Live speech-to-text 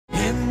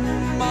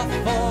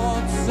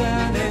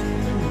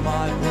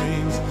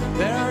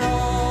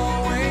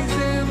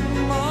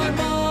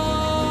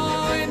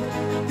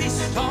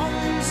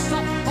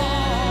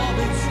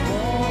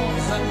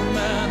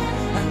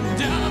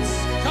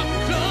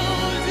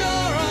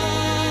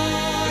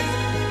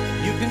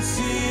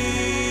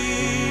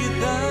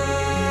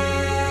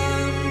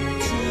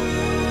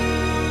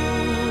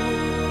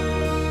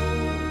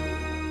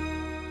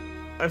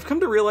I've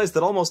come to realize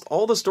that almost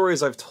all the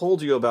stories I've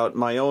told you about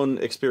my own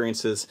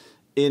experiences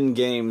in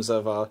games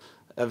have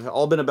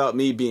all been about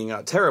me being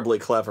terribly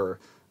clever,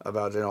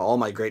 about all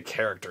my great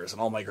characters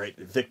and all my great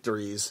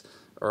victories,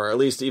 or at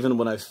least even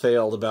when I've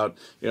failed, about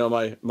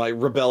my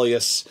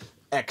rebellious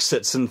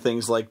exits and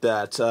things like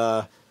that.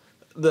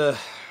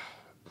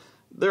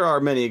 There are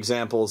many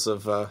examples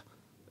of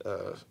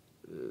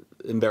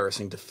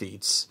embarrassing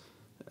defeats.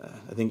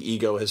 I think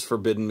ego has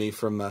forbidden me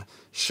from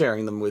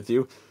sharing them with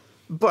you.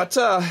 But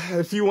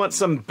if you want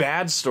some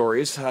bad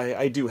stories,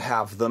 I do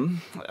have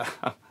them.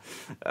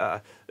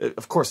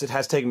 Of course, it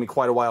has taken me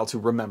quite a while to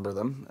remember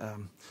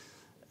them.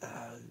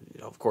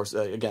 Of course,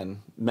 again,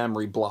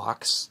 memory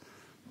blocks.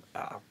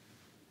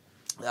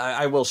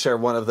 I will share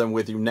one of them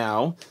with you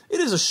now. It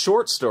is a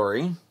short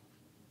story,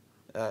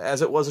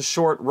 as it was a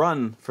short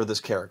run for this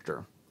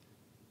character.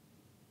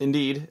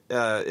 Indeed,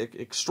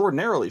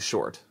 extraordinarily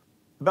short.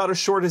 About as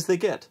short as they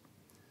get.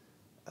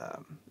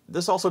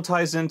 This also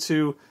ties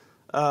into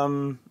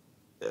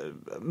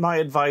my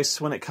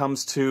advice when it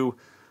comes to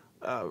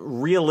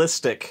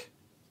realistic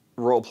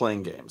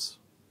role-playing games.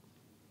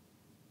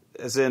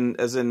 As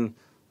in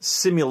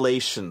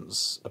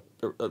simulations,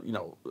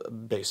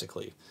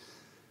 basically.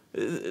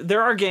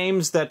 There are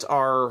games that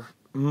are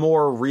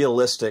more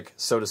realistic,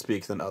 so to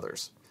speak, than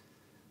others.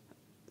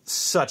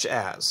 Such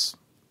as,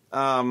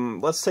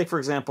 let's take, for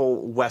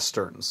example,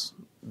 Westerns.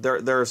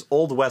 There's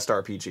Old West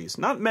RPGs.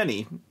 Not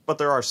many, but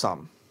there are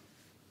some.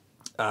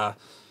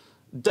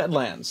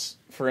 Deadlands,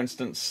 for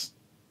instance,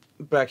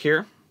 back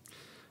here.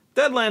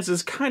 Deadlands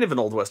is kind of an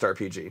Old West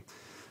RPG,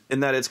 in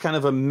that it's kind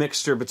of a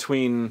mixture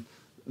between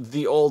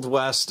the Old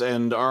West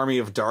and Army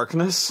of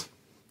Darkness.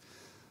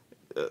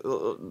 A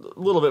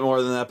little bit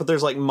more than that, but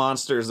there's like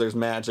monsters, there's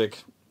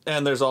magic,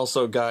 and there's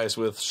also guys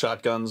with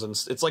shotguns, and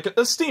it's like a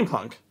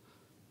steampunk.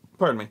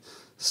 Pardon me.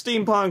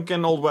 Steampunk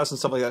and Old West and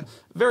stuff like that.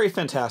 Very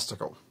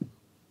fantastical.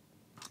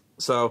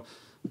 So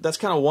that's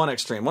kind of one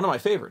extreme. One of my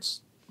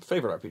favorite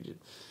RPG.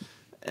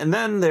 And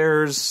then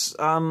there's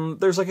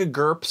like a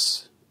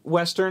GURPS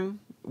Western,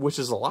 which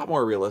is a lot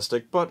more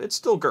realistic, but it's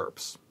still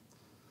GURPS.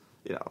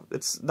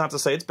 It's not to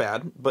say it's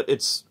bad, but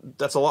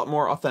that's a lot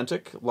more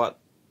authentic, a lot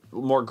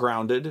more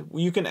grounded.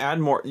 You can add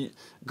more.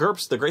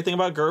 GURPS, the great thing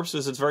about GURPS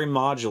is it's very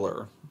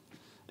modular.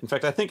 In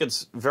fact, I think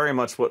it's very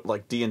much what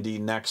like D&D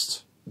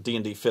Next,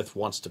 D&D 5th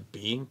wants to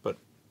be, but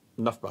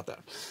enough about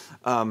that.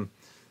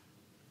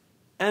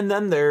 And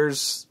then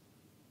there's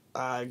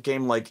a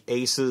game like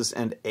Aces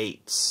and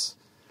Eights.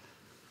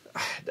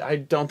 I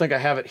don't think I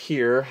have it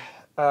here.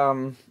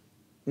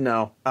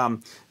 No.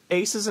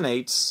 Aces and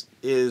Eights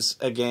is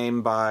a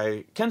game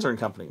by Kenzer &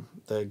 Company.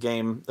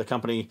 The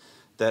company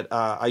that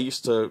I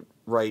used to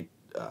write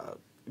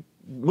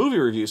movie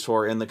reviews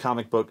for in the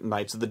comic book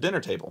Knights of the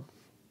Dinner Table.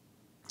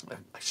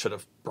 I should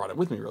have brought it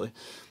with me, really.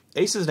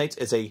 Aces and Eights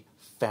is a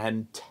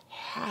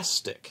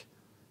fantastic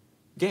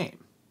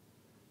game.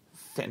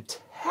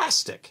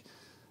 Fantastic.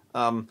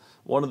 One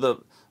of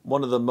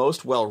the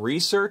most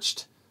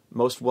well-researched,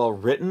 most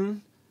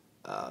well-written,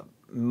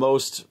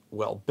 most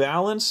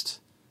well-balanced,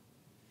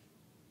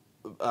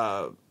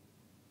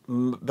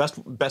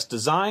 best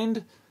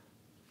designed,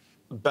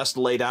 best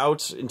laid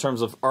out in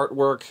terms of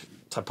artwork,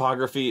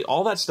 typography,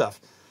 all that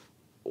stuff.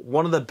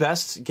 One of the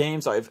best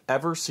games I've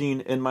ever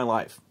seen in my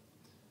life.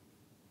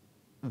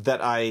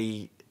 That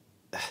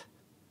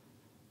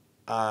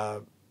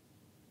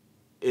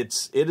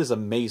it is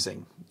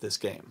amazing, this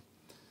game.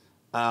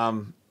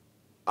 But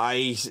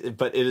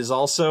it is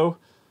also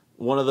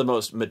one of the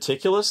most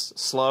meticulous,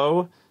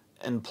 slow,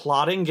 and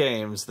plotting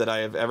games that I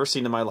have ever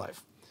seen in my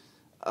life.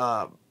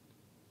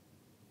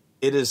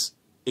 It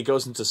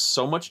goes into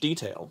so much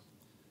detail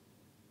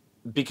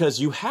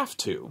because you have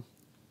to.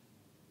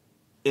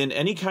 In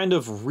any kind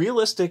of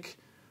realistic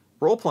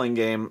role-playing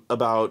game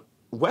about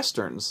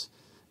Westerns,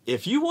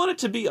 if you want it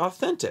to be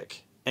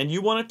authentic and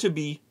you want it to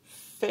be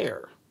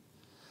fair,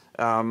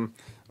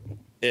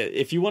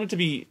 if you want it to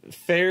be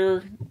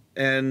fair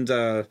and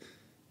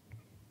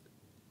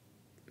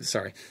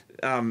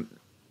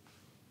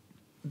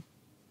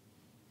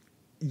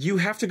you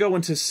have to go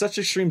into such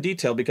extreme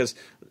detail because,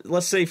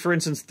 let's say, for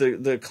instance,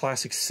 the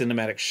classic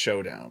cinematic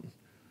showdown,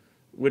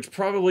 which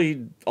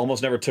probably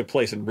almost never took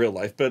place in real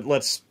life, but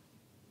let's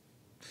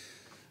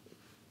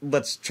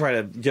try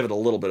to give it a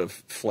little bit of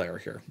flair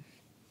here.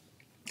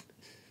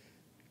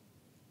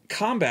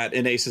 Combat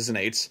in Aces and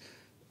Eights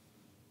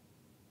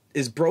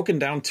is broken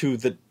down to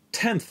the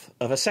 10th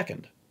of a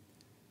second.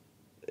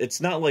 It's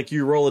not like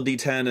you roll a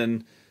d10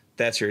 and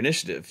that's your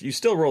initiative. You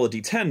still roll a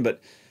d10, but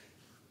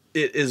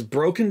it is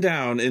broken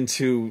down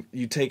into,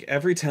 you take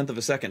every 10th of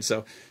a second.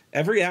 So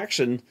every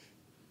action,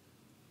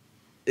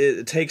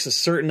 it takes a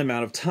certain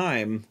amount of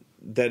time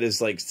that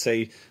is like,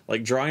 say,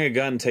 like drawing a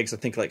gun takes, I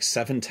think, like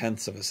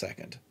 7/10 of a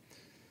second.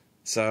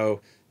 So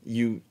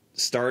you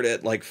start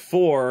at like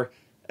 4,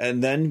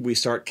 and then we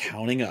start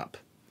counting up.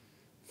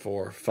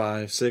 4,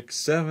 5, 6,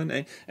 7,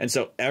 8. And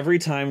so every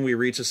time we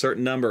reach a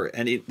certain number,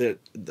 and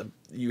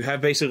you have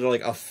basically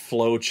like a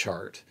flow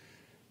chart.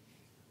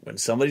 When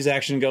somebody's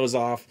action goes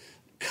off,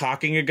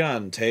 cocking a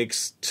gun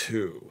takes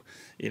 2,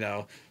 you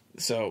know,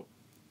 so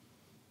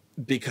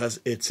because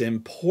it's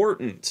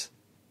important,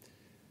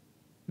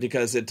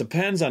 because it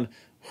depends on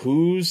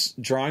who's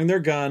drawing their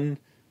gun,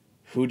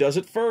 who does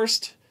it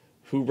first,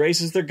 who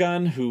raises their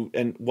gun,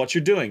 and what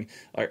you're doing.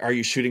 Are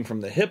you shooting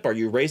from the hip? Are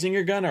you raising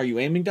your gun? Are you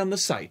aiming down the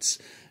sights?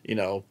 You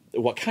know,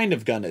 what kind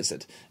of gun is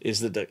it?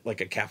 Is it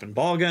like a cap and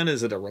ball gun?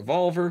 Is it a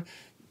revolver?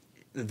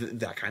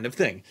 That kind of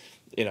thing.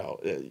 You know,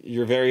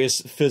 your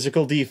various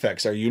physical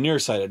defects. Are you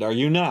nearsighted? Are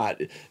you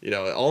not? You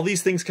know, all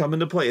these things come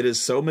into play. It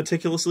is so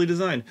meticulously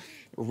designed.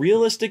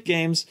 Realistic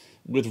games,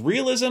 with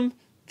realism,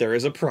 there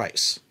is a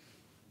price.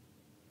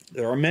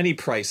 There are many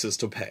prices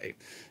to pay.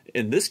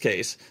 In this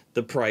case,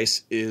 the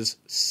price is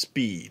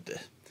speed.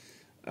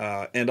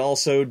 And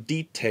also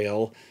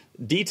detail.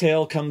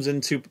 Detail comes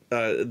into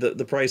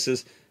the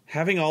prices.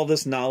 Having all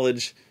this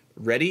knowledge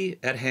ready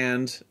at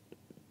hand,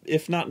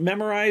 if not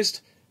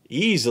memorized,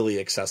 easily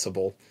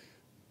accessible,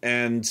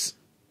 and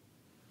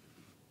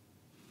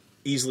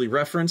easily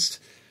referenced,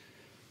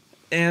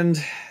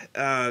 and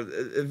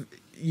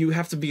you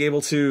have to be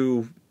able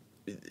to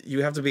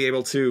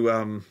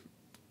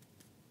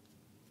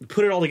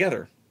put it all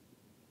together.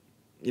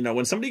 You know,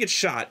 when somebody gets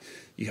shot,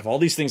 you have all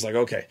these things like,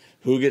 okay,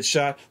 who gets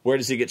shot? Where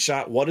does he get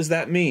shot? What does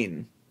that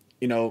mean?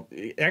 You know,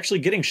 actually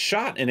getting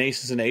shot in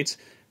Aces and Eights,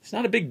 it's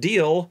not a big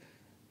deal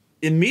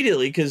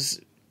immediately,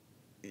 because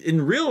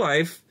in real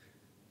life,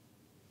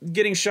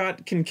 getting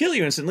shot can kill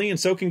you instantly, and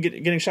so can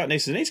getting shot in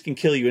Aces and Eights can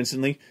kill you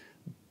instantly,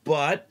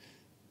 but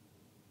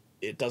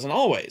it doesn't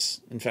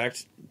always. In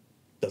fact,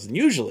 doesn't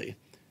usually.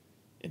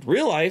 In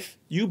real life,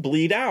 you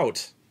bleed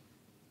out.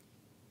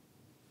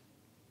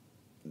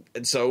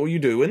 And so you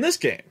do in this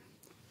game.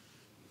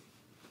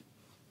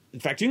 In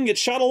fact, you can get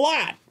shot a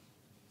lot,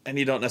 and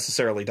you don't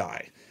necessarily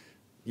die.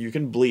 You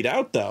can bleed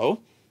out,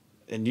 though,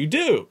 and you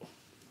do.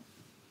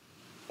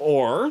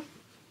 Or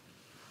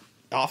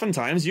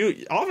oftentimes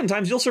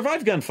you'll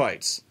survive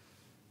gunfights,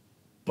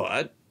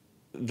 but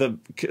the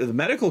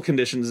medical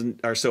conditions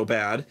are so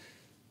bad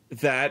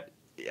that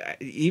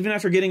even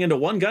after getting into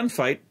one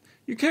gunfight,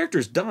 your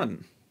character's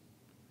done,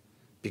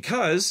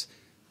 because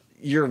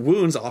your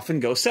wounds often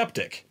go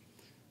septic,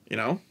 you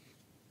know?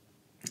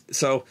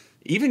 So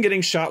even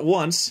getting shot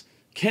once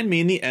can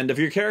mean the end of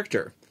your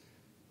character,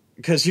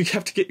 because you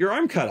have to get your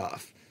arm cut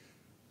off.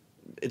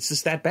 It's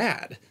just that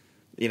bad,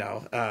 you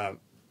know?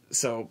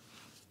 So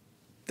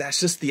that's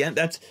just the end.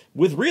 That's,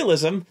 with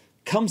realism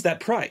comes that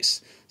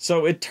price.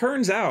 So it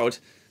turns out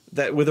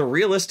that with a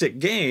realistic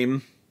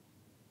game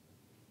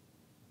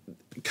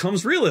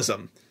comes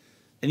realism.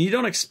 And you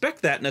don't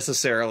expect that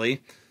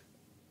necessarily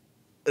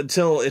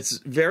until it's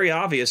very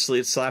obviously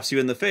it slaps you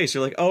in the face.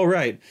 You're like, oh,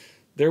 right,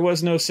 there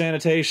was no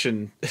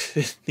sanitation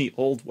in the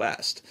Old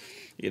West,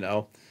 you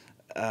know?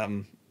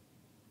 And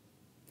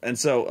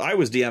so I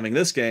was DMing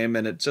this game,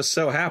 and it just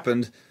so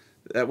happened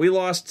that we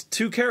lost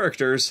 2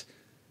 characters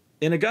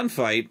in a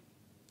gunfight,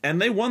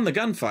 and they won the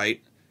gunfight,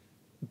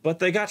 but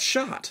they got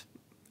shot,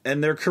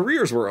 and their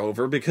careers were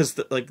over because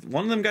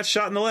one of them got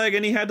shot in the leg,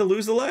 and he had to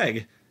lose the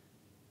leg.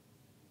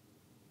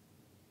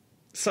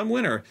 Some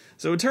winner.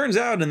 So it turns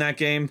out in that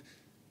game,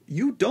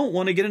 you don't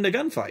want to get into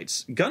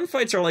gunfights.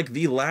 Gunfights are like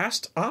the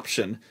last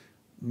option,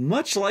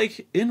 much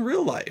like in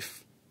real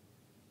life.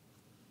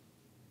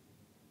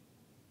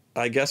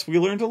 I guess we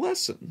learned a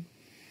lesson.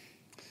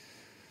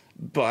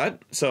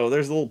 But, so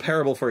there's a little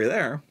parable for you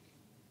there.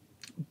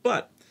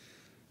 But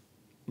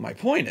my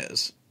point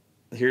is,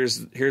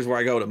 here's where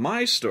I go to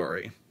my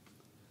story.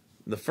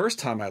 The first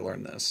time I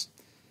learned this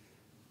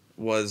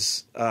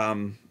was,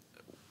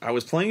 I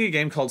was playing a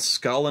game called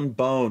Skull and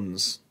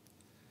Bones,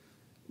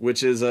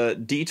 which is a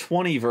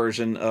D20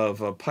 version of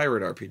a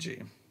pirate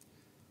RPG.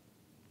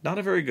 Not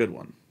a very good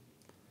one.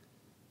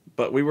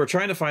 But we were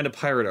trying to find a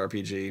pirate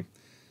RPG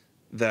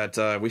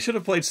that we should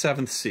have played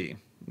 7th Sea,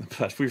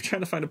 but we were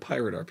trying to find a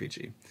pirate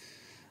RPG.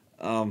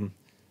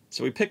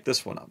 So we picked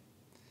this one up.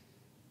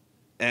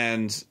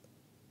 And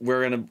we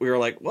were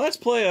like, well, let's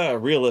play a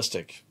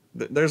realistic.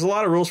 There's a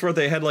lot of rules for it.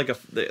 They had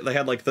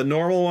like the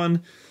normal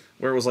one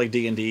where it was like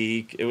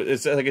D&D.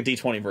 It's like a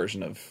D20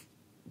 version of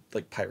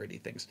like piratey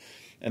things.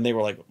 And they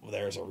were like, well,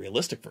 there's a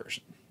realistic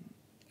version.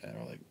 And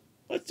we're like,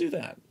 let's do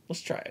that.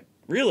 Let's try it.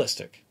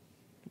 Realistic.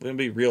 We're going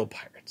to be real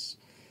pirates.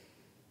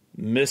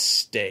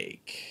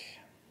 Mistake.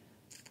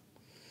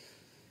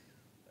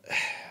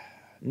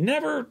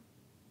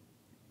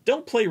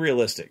 Don't play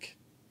realistic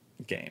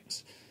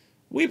games.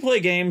 We play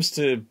games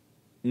to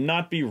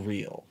not be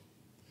real.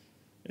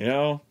 You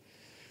know?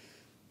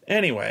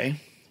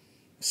 Anyway,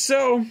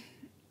 so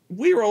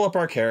we roll up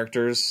our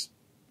characters,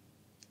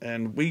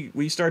 and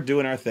we start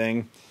doing our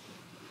thing,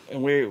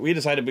 and we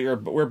decided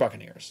we're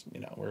buccaneers. You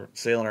know, we're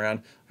sailing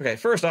around. Okay,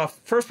 first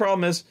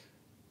problem is,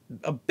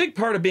 a big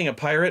part of being a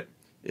pirate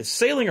is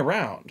sailing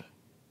around.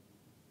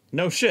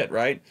 No shit,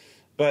 right?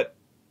 But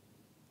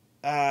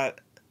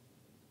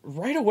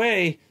right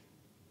away,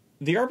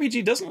 the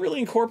RPG doesn't really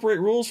incorporate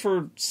rules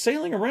for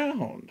sailing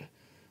around.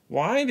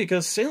 Why?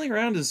 Because sailing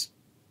around is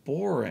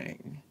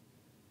boring.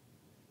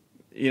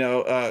 You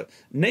know,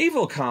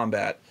 naval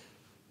combat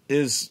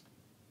is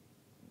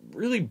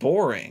really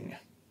boring.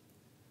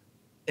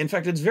 In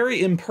fact, it's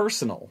very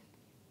impersonal.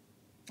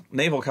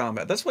 Naval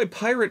combat. That's why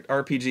pirate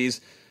RPGs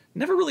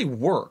never really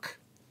work.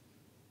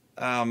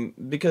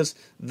 Because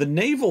the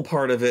naval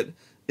part of it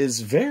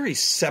is very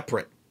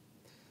separate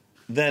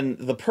than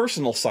the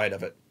personal side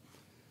of it.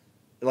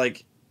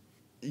 Like,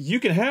 you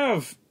can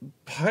have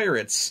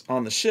pirates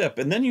on the ship,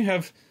 and then you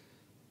have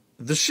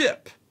the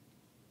ship.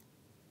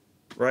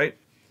 Right?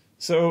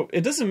 So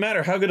it doesn't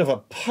matter how good of a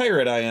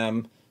pirate I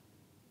am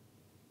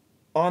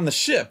on the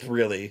ship,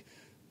 really.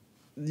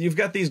 You've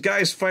got these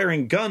guys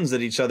firing guns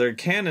at each other,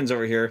 cannons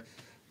over here,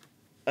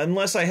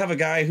 unless I have a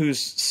guy who's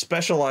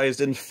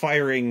specialized in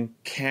firing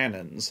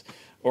cannons,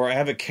 or I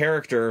have a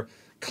character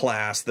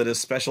class that is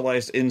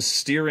specialized in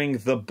steering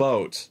the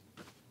boat.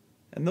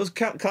 And those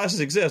classes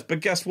exist, but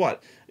guess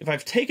what? If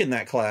I've taken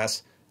that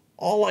class,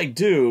 all I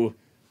do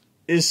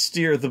is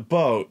steer the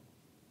boat.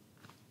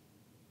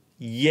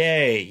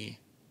 Yay.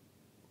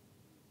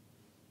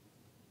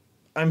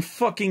 I'm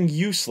fucking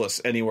useless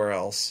anywhere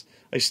else.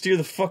 I steer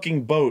the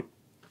fucking boat.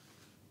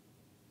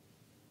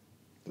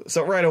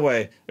 So right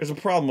away, there's a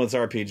problem with this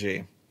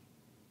RPG.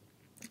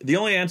 The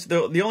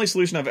only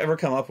solution I've ever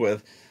come up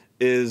with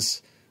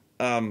is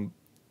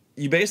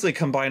you basically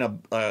combine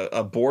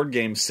a board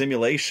game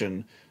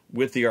simulation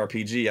with the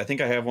RPG. I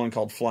think I have one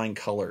called Flying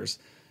Colors,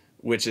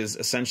 which is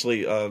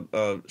essentially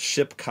a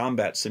ship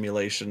combat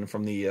simulation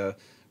from the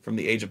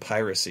Age of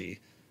Piracy,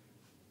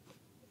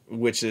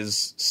 which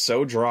is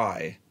so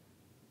dry,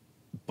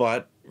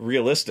 but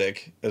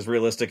realistic as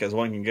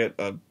one can get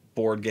a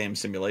board game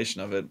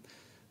simulation of it.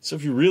 So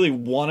if you really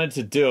wanted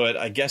to do it,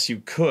 I guess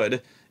you could.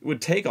 It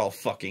would take all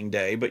fucking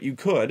day, but you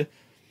could.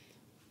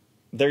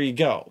 There you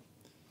go.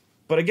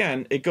 But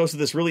again, it goes to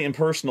this really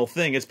impersonal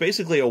thing. It's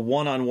basically a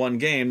one-on-one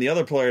game. The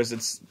other players,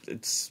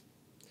 it's...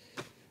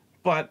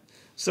 But,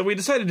 so we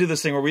decided to do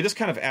this thing where we just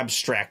kind of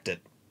abstract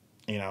it.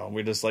 You know,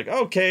 we're just like,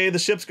 okay, the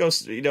ships go,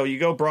 you know, you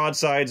go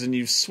broadsides and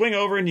you swing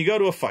over and you go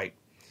to a fight.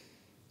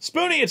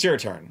 Spoony, it's your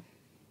turn.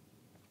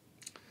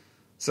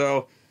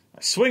 So,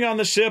 I swing on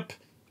the ship,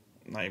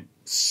 and I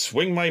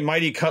swing my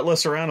mighty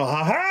cutlass around,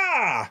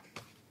 ha-ha!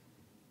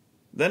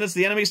 Then it's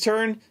the enemy's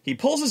turn, he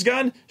pulls his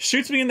gun,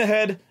 shoots me in the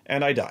head,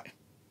 and I die.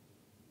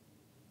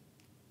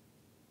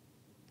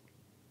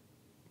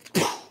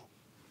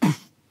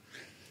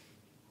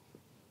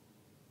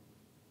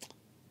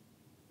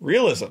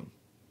 Realism.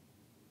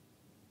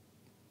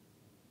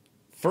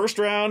 First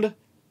round,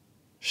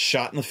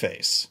 shot in the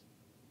face.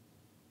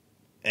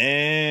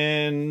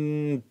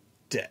 And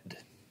dead.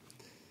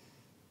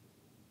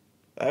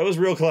 That was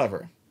real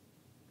clever.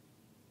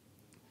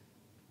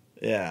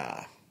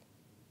 Yeah.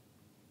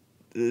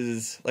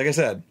 Like I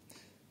said,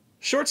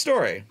 short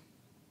story.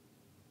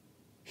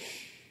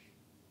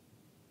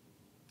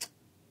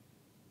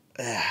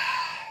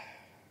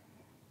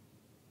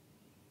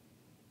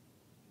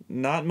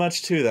 Not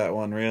much to that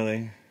one,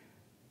 really.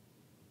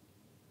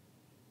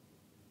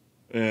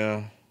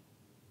 Yeah.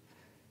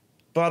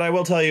 But I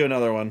will tell you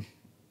another one.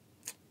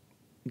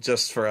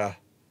 Just for a...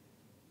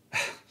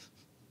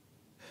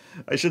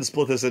 I should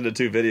split this into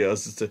 2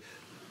 videos just to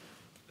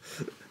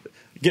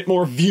get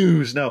more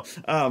views. No.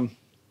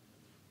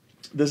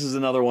 This is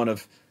another one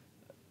of...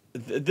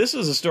 This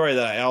was a story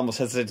that I almost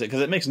hesitated to,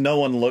 because it makes no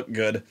one look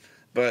good.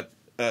 But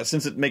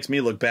since it makes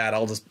me look bad,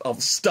 I'll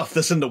stuff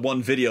this into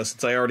one video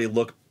since I already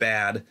look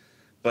bad.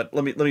 But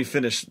let me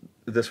finish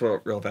this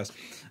real fast.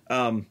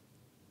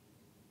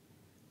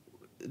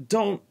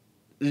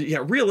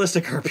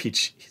 Realistic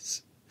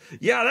RPGs.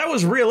 Yeah, that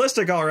was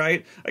realistic, all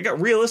right. I got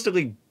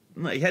realistically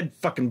my head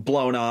fucking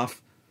blown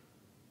off.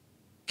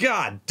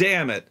 God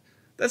damn it.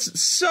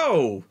 That's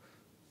so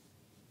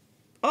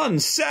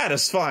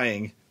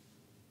unsatisfying.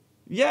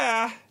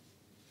 Yeah.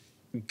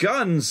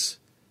 Guns.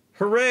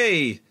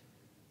 Hooray.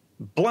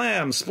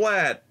 Blam,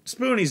 splat.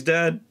 Spoony's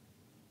dead.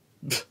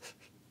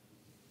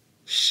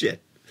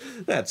 Shit.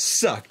 That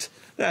sucked.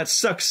 That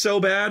sucks so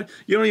bad.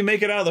 You don't even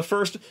make it out of the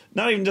first,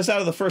 not even just out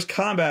of the first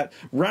combat.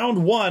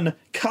 Round 1,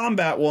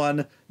 combat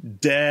 1,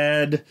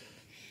 dead.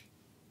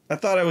 I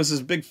thought I was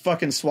this big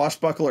fucking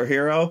swashbuckler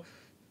hero.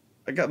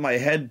 I got my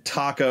head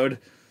tacoed.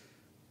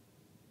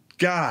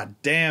 God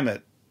damn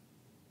it.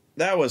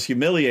 That was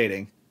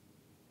humiliating.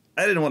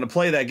 I didn't want to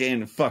play that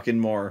game fucking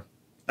more.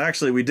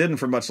 Actually, we didn't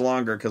for much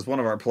longer because one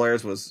of our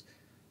players was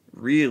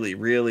really,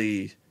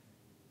 really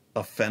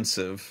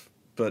offensive.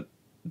 But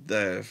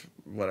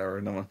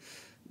whatever. No,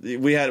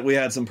 we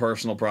had some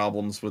personal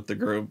problems with the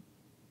group.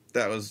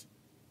 That was,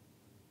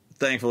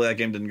 thankfully, that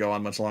game didn't go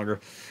on much longer.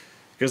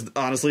 Because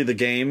honestly, the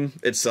game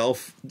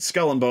itself,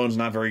 Skull and Bones,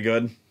 not very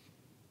good.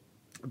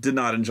 Did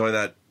not enjoy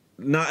that.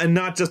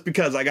 Not just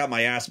because I got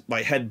my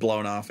head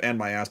blown off and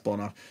my ass blown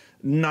off.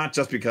 Not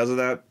just because of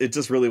that. It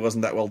just really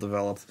wasn't that well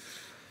developed.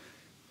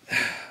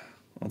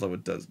 Although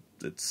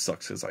it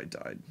sucks because I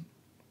died.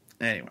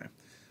 Anyway,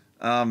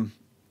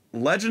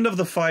 Legend of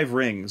the Five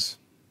Rings.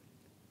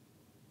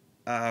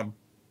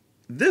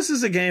 This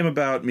is a game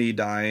about me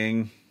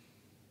dying.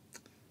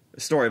 A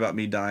story about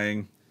me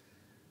dying.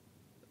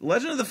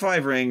 Legend of the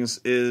Five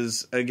Rings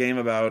is a game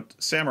about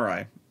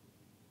samurai.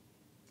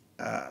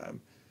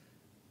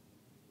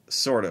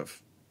 Sort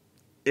of.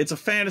 It's a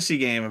fantasy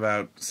game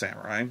about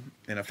samurai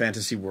in a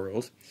fantasy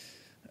world.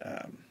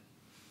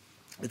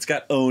 It's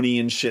got Oni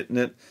and shit in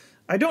it.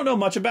 I don't know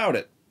much about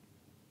it.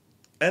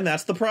 And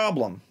that's the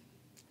problem.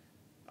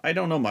 I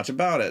don't know much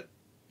about it.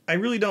 I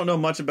really don't know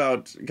much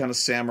about kind of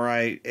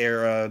samurai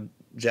era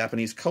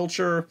Japanese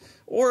culture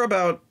or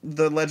about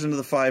the Legend of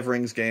the Five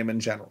Rings game in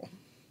general.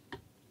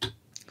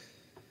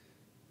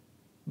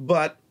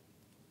 But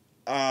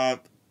the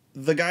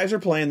guys are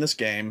playing this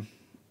game,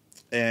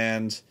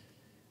 and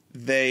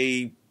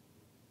they,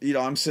 you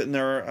know, I'm sitting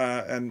there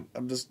and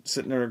I'm just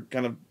sitting there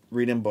kind of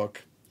reading a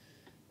book,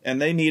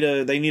 and they need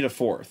a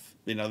fourth.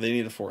 You know, they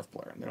need a fourth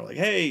player, and they're like,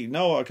 "Hey,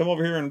 Noah, come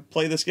over here and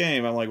play this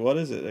game." I'm like, "What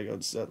is it?" They go,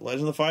 "It's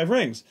Legend of the Five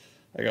Rings."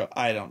 I go,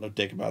 "I don't know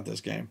dick about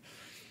this game."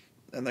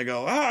 And they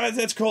go,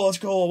 that's cool, that's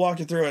cool, I'll walk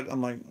you through it.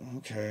 I'm like,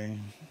 okay,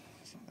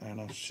 I don't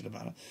know shit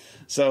about it.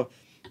 So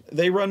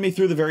they run me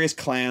through the various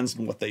clans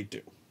and what they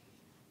do.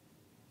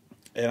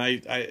 And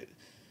I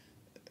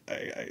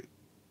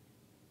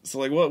so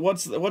like,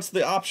 what's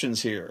the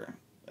options here?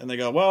 And they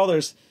go, well,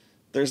 there's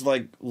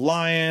like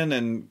lion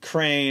and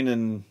crane,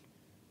 and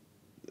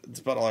it's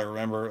about all I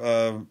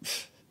remember.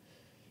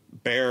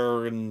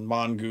 Bear and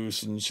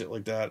mongoose and shit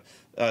like that.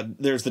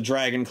 There's the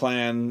dragon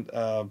clan,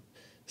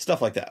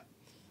 stuff like that.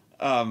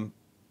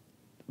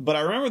 But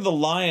I remember the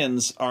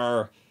lions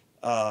are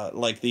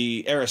like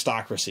the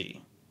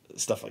aristocracy,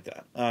 stuff like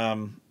that.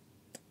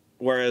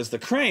 Whereas the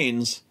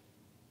cranes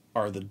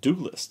are the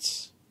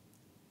duelists.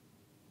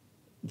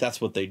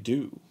 That's what they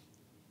do.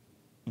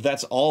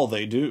 That's all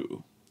they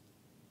do.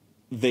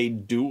 They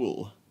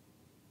duel.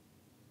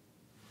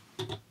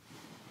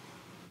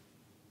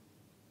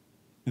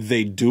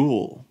 They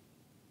duel.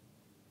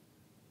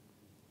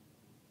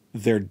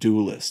 They're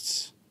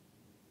duelists.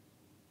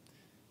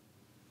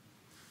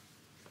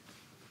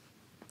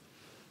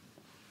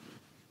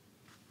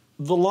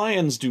 The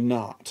lions do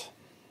not.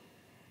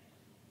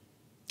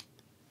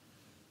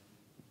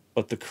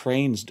 But the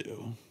cranes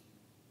do.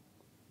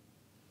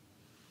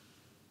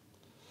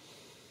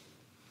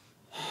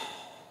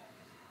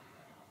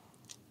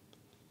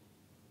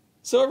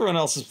 So everyone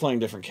else is playing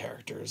different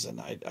characters,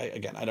 and I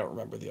don't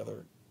remember the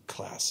other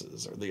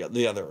classes or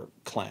the other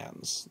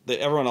clans.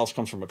 Everyone else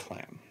comes from a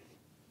clan.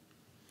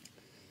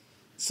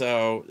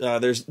 So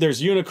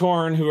there's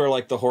unicorn, who are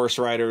like the horse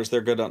riders. They're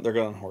good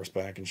on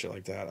horseback and shit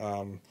like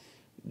that.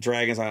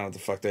 Dragons, I don't know what the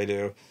fuck they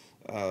do.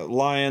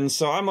 Lions.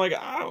 So I'm like,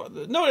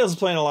 nobody else is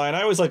playing a lion.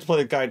 I always like to play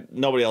the guy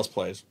nobody else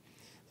plays.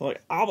 So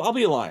like, I'll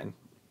be a lion.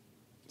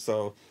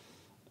 So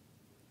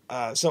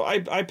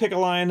I pick a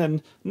lion,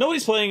 and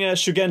nobody's playing a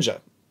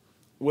Shugenja,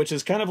 which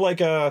is kind of like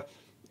a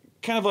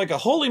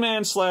holy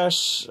man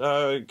slash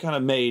kind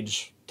of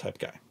mage type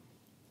guy.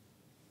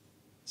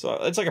 So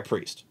it's like a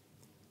priest.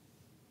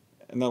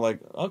 And they're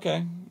like,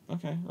 okay,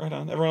 right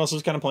on. Everyone else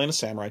is kind of playing a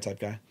samurai type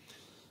guy.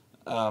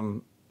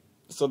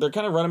 So they're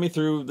kind of running me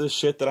through the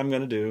shit that I'm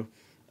going to do.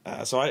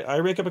 So I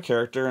make up a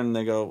character, and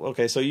they go,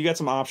 okay, so you got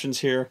some options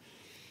here.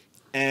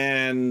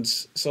 And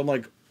so I'm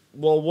like,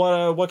 well,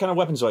 what kind of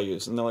weapons do I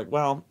use? And they're like,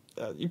 well,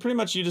 you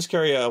just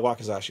carry a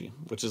wakizashi,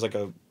 which is like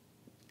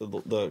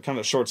the kind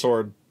of short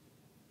sword.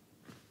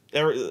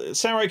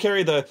 Samurai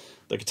carry the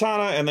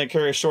katana, and they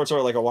carry a short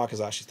sword like a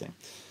wakizashi thing.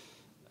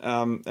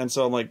 And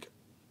so I'm like,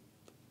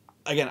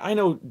 again, I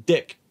know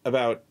dick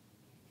about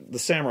the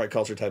samurai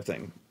culture type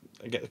thing,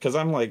 because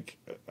I'm like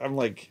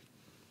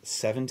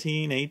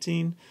 17,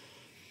 18.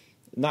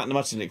 Not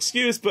much of an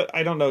excuse, but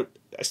I don't know.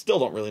 I still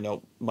don't really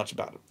know much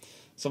about it.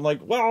 So I'm like,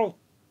 well,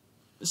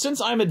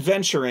 since I'm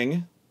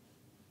adventuring,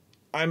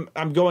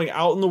 I'm going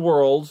out in the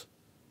world.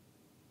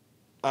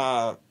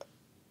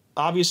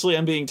 Obviously,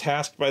 I'm being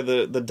tasked by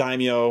the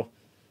daimyo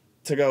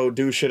to go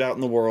do shit out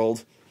in the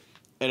world.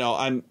 You know,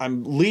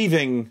 I'm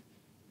leaving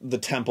the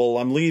temple.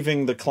 I'm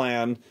leaving the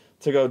clan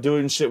to go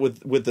doing shit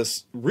with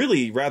this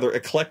really rather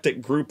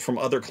eclectic group from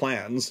other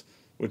clans,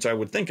 which I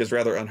would think is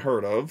rather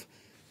unheard of.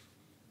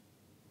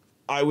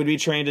 I would be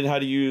trained in how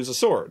to use a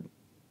sword.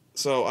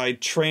 So I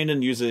trained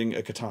in using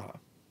a katana.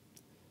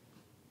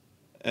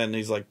 And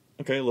he's like,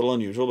 okay, a little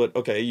unusual, but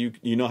okay,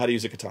 you know how to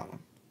use a katana.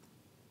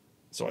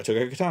 So I took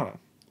a katana.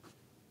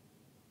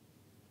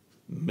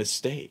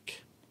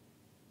 Mistake.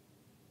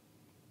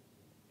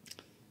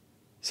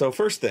 So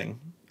first thing,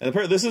 and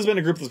apparently this has been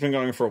a group that's been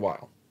going for a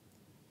while.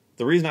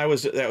 The reason I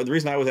was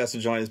asked to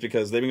join is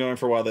because they've been going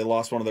for a while. They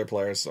lost one of their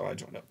players, so I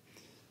joined up.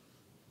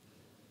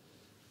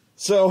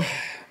 So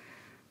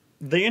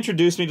they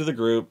introduced me to the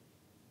group,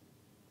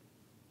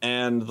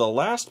 and the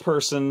last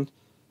person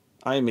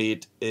I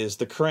meet is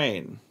the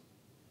crane.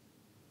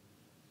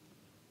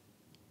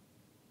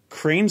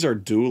 Cranes are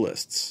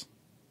duelists.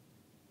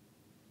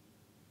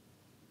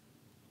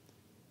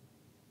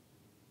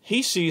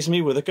 He sees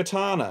me with a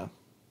katana.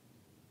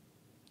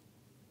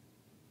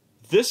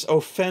 This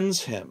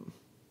offends him.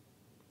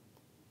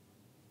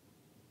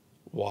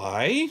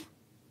 Why?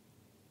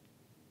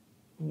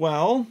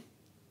 Well,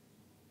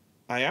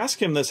 I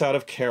ask him this out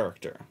of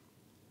character.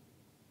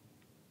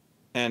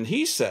 And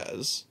he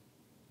says,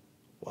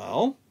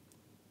 well,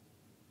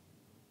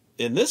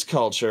 in this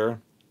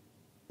culture,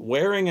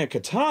 wearing a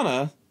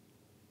katana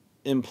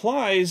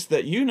implies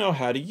that you know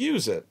how to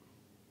use it.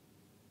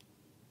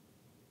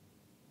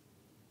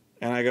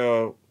 And I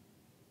go,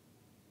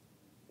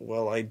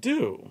 well, I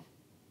do.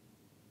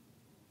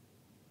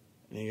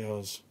 And he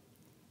goes,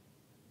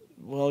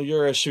 well,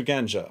 you're a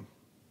shugenja.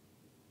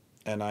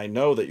 And I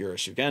know that you're a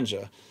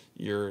shugenja.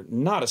 You're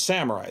not a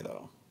samurai,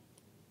 though.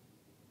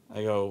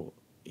 I go,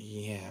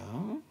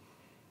 yeah?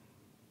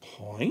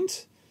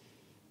 Point?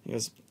 He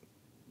goes,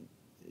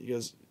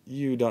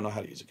 you don't know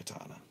how to use a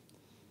katana.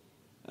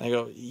 And I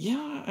go,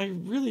 yeah, I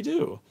really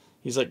do.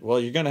 He's like, well,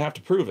 you're going to have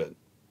to prove it.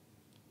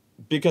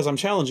 Because I'm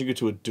challenging you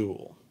to a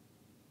duel.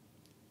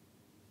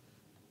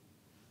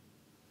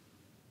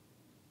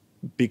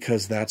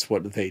 Because that's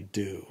what they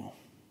do.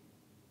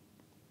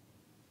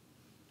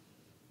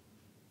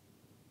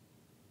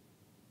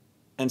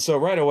 And so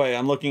right away,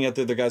 I'm looking at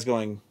the other guys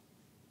going,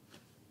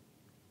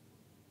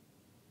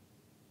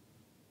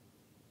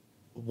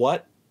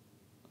 what?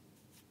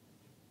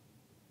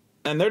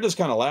 And they're just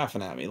kind of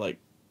laughing at me, like,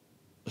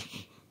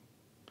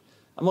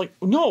 I'm like,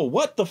 no,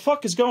 what the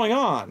fuck is going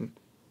on?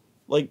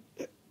 Like,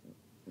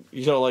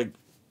 you know, like,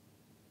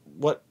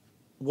 what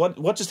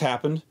just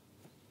happened?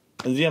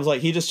 And the DM's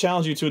like, he just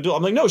challenged you to a duel.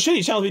 I'm like, no shit,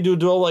 he challenged me to a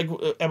duel. Like,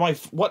 am I,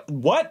 what?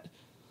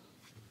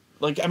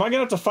 Like, am I gonna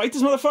have to fight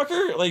this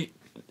motherfucker? Like,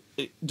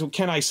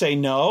 can I say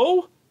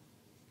no?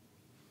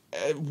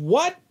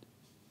 What?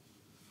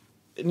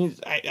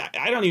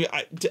 I don't even,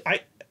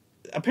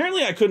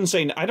 apparently I couldn't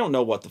say, I don't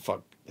know what the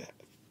fuck.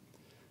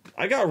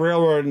 I got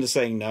railroaded into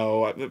saying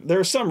no.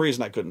 There's some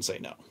reason I couldn't say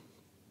no.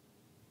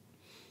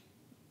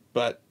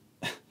 But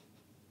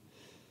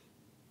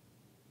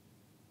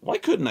why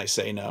couldn't I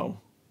say no?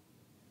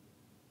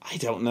 I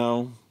don't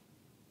know.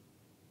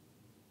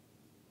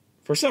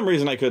 For some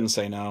reason I couldn't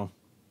say no.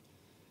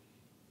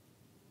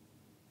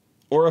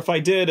 Or if I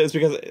did, it's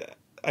because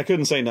I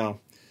couldn't say no.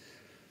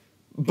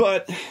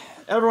 But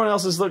everyone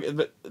else is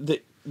looking,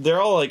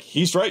 they're all like,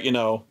 he's right, you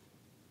know.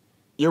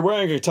 You're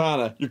wearing a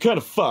katana. You're kind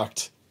of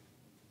fucked.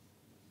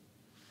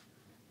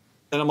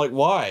 And I'm like,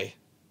 why?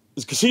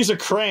 It's because he's a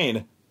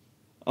crane.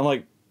 I'm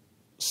like,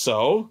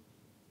 so?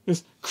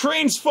 Because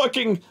cranes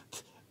fucking,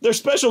 their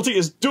specialty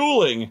is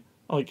dueling.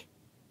 I'm like,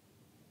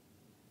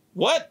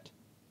 what?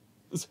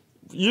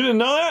 You didn't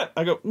know that?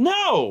 I go,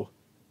 no.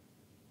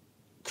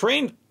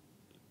 Crane,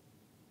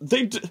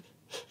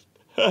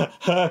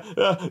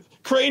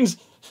 cranes,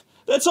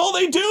 that's all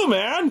they do,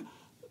 man.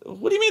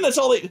 What do you mean that's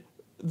all they,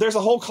 there's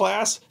a whole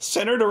class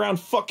centered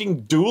around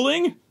fucking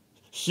dueling?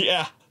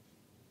 Yeah.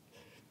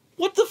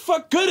 What the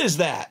fuck good is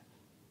that?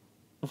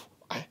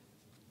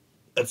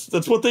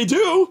 That's what they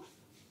do.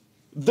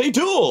 They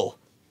duel.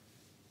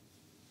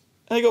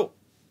 And I go,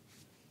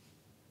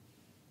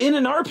 in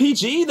an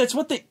RPG, that's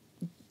what they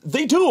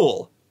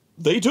duel.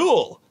 They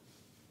duel.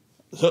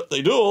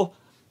 They duel.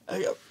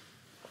 I go,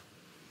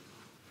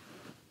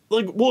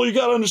 like, well, you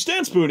gotta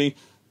understand, Spoony.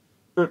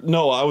 Or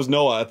Noah, I was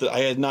Noah. I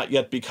had not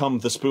yet become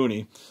the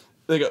Spoony.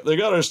 They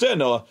gotta understand,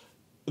 Noah.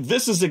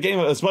 This is a game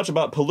as much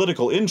about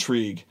political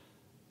intrigue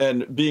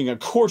and being a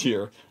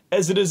courtier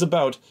as it is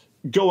about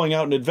going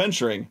out and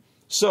adventuring.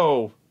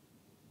 So,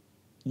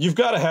 you've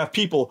got to have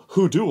people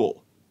who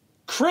duel.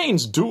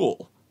 Cranes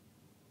duel.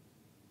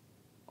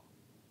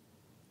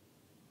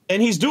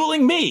 And he's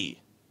dueling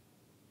me.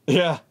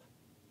 Yeah.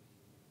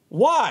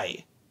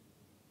 Why?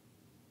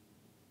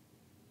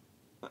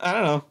 I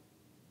don't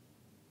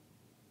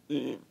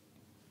know.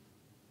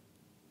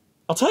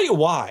 I'll tell you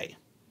why.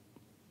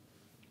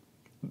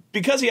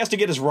 Because he has to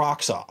get his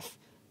rocks off.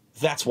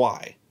 That's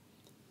why.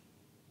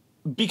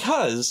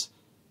 Because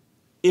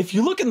if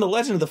you look in the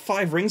Legend of the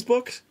Five Rings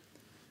book,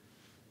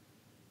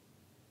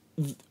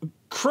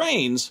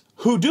 cranes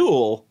who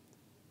duel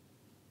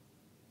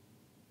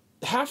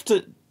have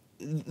to,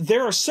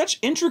 there are such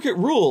intricate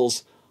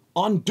rules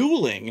on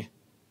dueling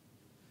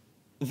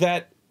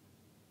that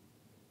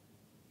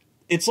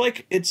it's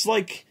like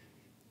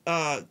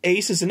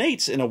aces and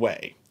eights in a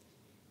way.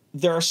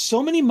 There are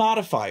so many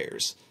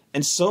modifiers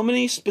and so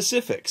many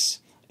specifics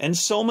and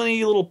so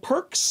many little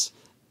perks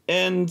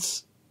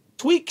and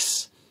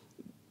tweaks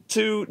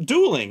to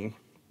dueling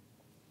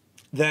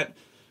that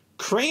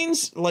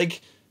cranes,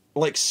 like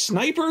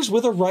snipers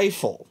with a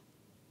rifle,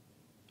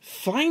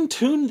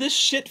 fine-tune this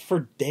shit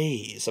for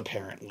days,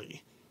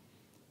 apparently.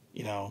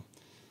 You know,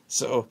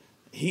 so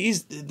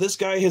this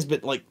guy has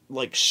been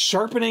like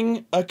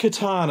sharpening a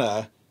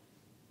katana,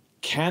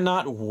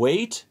 cannot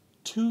wait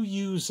to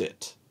use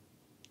it.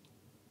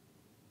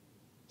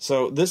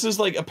 So this is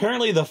like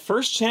apparently the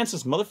first chance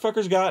this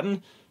motherfucker's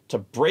gotten to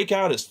break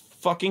out his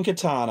fucking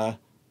katana,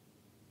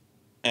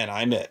 and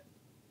I'm it.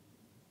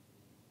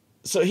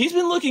 So he's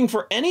been looking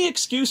for any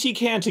excuse he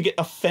can to get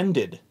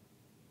offended.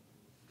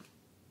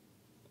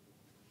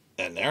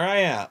 And there I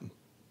am.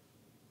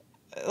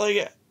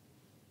 Like,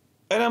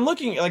 and I'm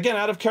looking, again,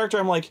 out of character,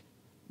 I'm like,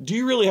 do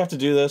you really have to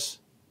do this?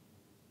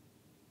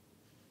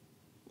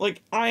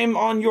 Like, I'm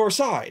on your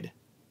side.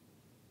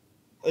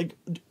 Like,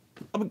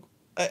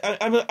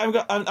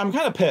 I'm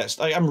kind of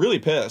pissed. I'm really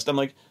pissed. I'm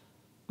like,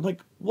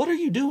 what are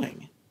you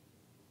doing?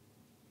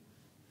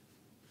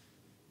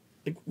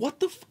 Like, what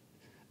the?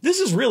 This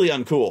is really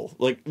uncool.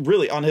 Like,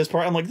 really, on his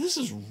part, I'm like, this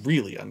is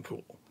really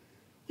uncool.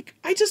 Like,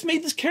 I just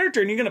made this character,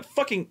 and you're gonna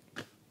fucking.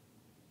 And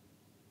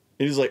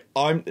he's like,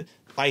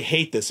 I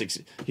hate this.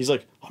 He's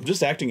like, I'm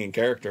just acting in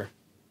character.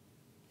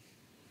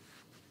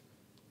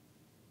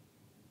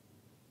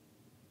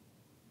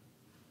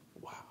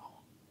 Wow.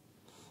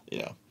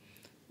 Yeah.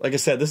 Like I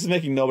said, this is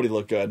making nobody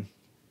look good.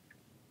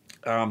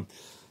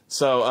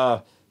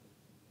 So,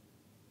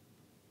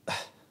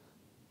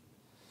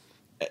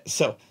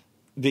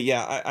 but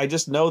yeah, I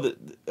just know that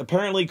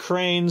apparently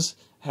cranes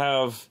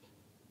have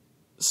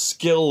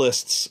skill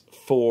lists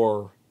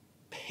for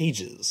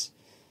pages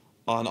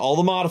on all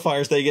the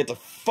modifiers they get to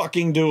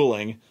fucking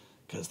dueling,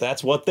 because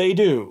that's what they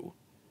do.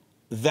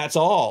 That's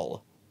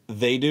all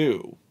they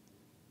do.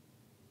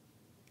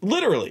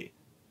 Literally,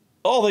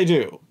 all they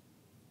do.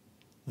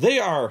 They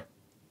are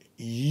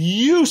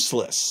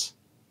useless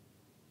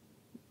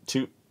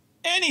to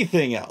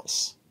anything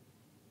else.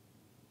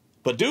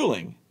 But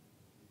dueling,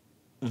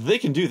 they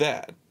can do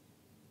that.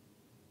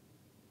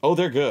 Oh,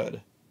 they're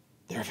good.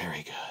 They're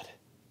very good.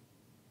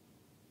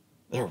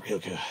 They're real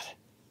good.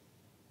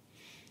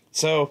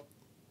 So,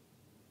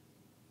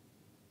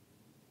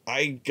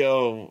 I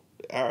go,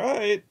 all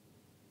right,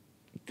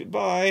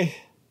 goodbye.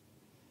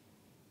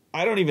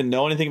 I don't even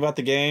know anything about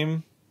the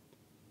game,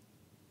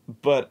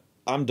 but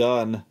I'm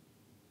done.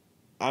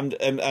 And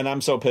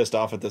I'm so pissed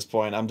off at this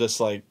point. I'm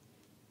just like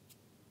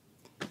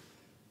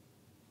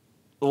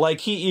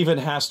he even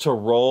has to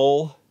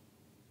roll,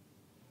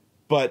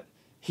 but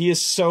he is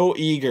so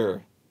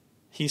eager.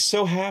 He's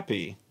so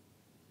happy.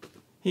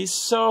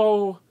 He's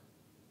not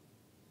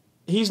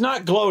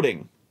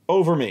gloating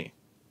over me.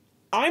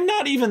 I'm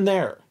not even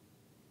there.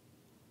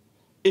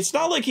 It's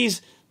not like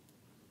he's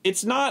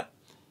not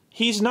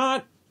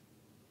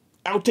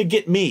out to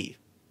get me.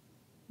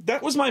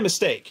 That was my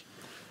mistake.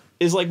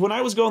 Is like when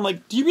I was going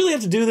like, do you really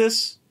have to do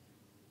this?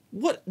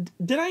 What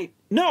did I?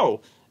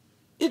 No,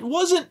 it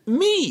wasn't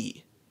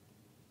me.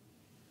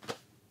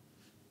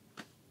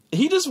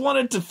 He just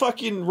wanted to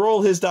fucking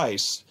roll his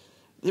dice.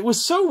 It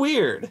was so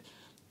weird.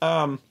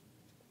 So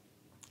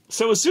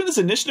as soon as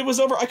initiative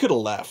was over, I could have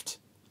left.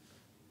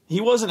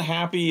 He wasn't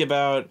happy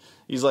about.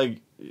 He's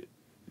like,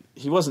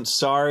 he wasn't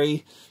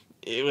sorry.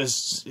 He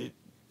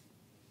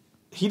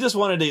just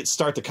wanted to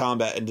start the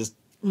combat and just.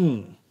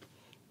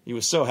 He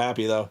was so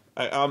happy though.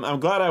 I'm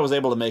glad I was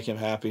able to make him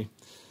happy.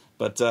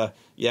 But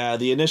yeah,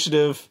 the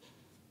initiative.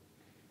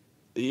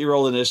 He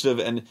rolled initiative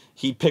and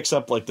he picks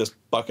up like this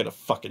bucket of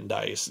fucking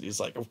dice. He's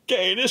like,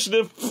 okay,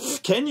 initiative.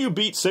 Can you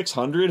beat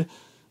 600?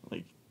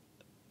 Like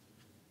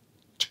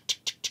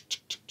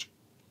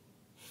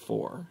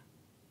 4.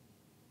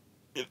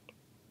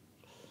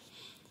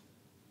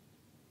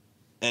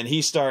 And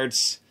he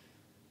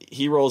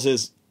rolls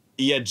his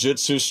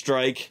Iejutsu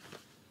strike,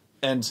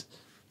 and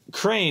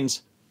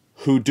cranes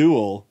who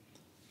duel,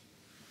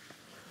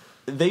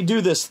 they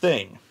do this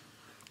thing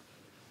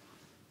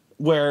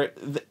where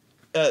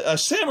a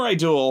samurai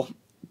duel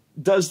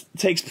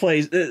takes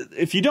place.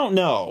 If you don't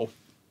know,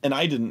 and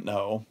I didn't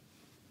know,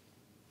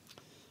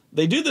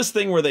 they do this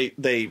thing where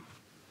they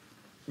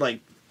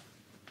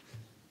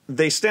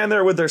stand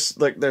there with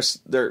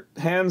their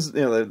hands,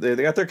 you know,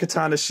 they got their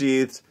katana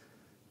sheathed,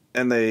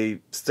 and they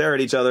stare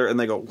at each other, and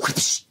they go,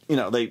 you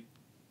know, they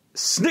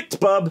snicked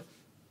bub,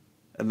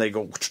 and they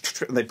go,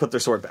 and they put their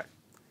sword back.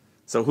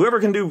 So whoever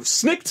can do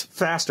snicked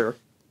faster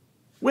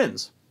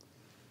wins.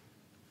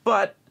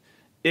 But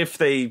if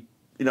they,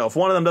 you know, if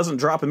one of them doesn't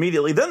drop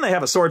immediately, then they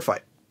have a sword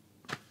fight.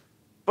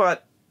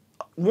 But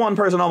one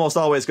person almost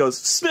always goes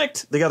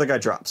snicked, the other guy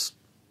drops.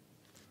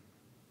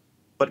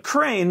 But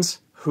cranes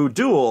who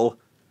duel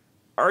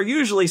are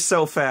usually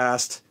so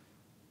fast,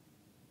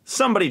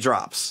 somebody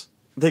drops.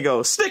 They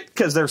go stick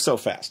because they're so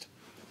fast.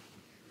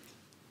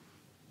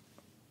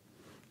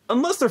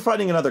 Unless they're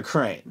fighting another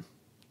crane.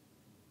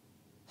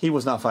 He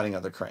was not fighting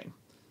another crane.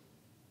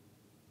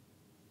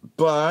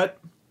 But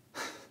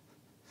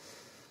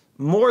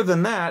more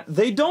than that,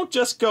 they don't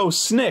just go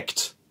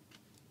snicked.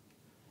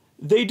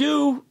 They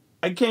do,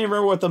 I can't even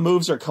remember what the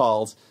moves are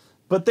called,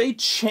 but they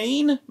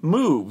chain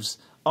moves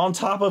on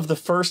top of the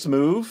first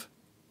move.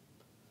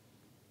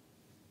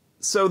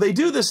 So they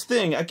do this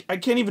thing. I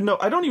can't even know.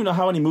 I don't even know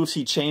how many moves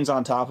he chains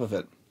on top of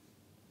it.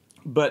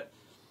 But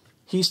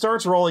he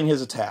starts rolling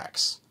his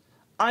attacks.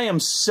 I am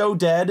so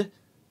dead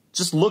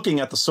just looking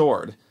at the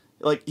sword.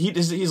 Like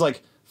he's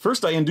like,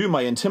 first I undo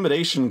my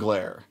intimidation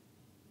glare.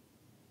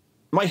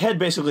 My head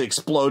basically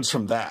explodes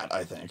from that,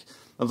 I think.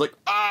 I was like,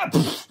 ah!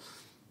 Pff.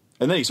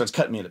 And then he starts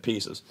cutting me into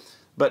pieces.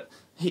 But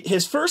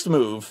his first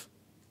move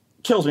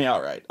kills me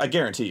outright. I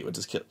guarantee you it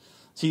just kills.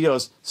 So he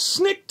goes,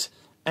 snicked,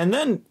 and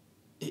then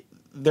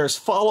there's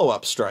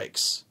follow-up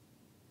strikes.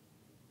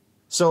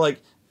 So, like,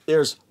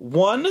 there's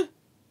 1,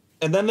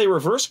 and then they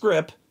reverse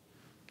grip,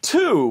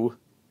 2,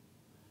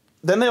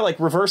 then they, like,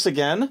 reverse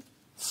again,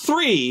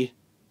 3,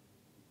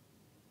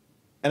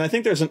 and I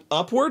think there's an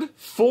upward,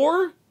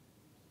 4,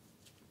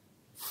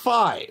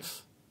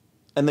 5.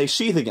 And they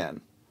sheath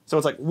again. So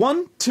it's like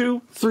 1,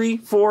 2, 3,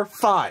 4,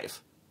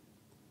 5.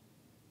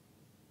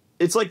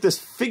 It's like this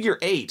figure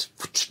 8.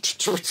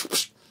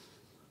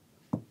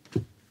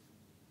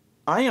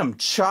 I am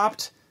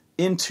chopped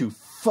into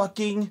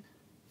fucking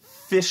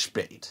fish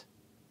bait.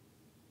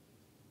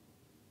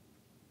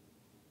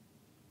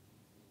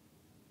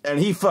 And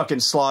he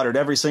fucking slaughtered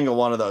every single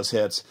one of those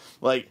hits.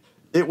 Like,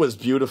 it was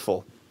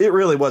beautiful. It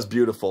really was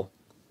beautiful.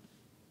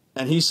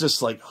 And he's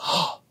just like,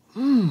 oh,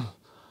 you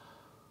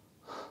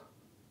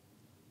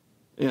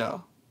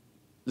know,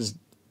 just,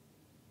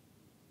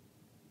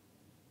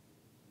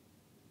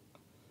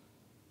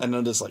 and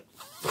I'm just like,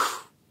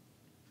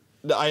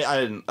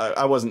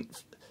 I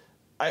wasn't,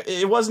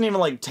 it wasn't even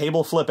like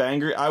table flip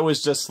angry. I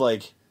was just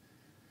like,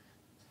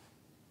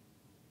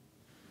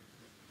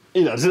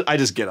 you know, I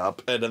just get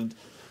up and I'm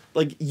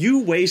like,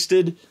 you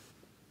wasted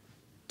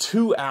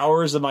 2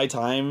 hours of my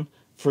time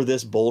for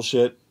this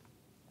bullshit.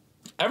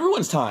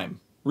 Everyone's time,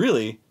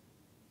 really.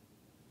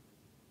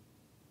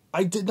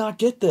 I did not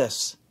get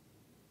this.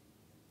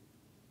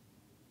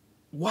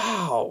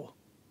 Wow.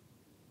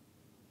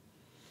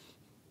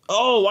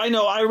 Oh, I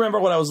know. I remember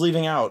what I was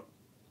leaving out.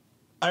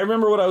 I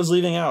offended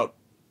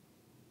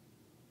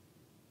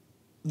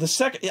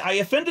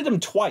him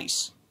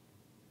twice.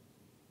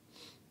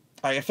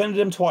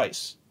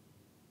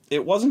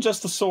 It wasn't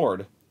just the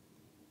sword.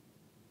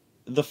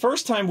 The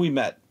first time we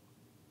met,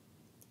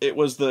 it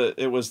was the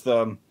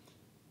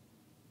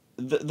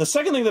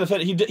second thing that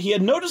offended, he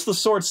had noticed the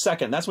sword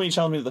second. That's when he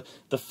challenged me.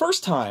 The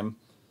first time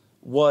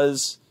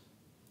was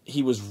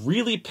he was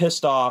really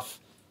pissed off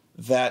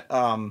that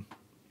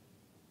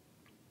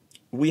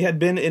we had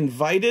been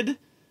invited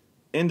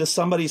into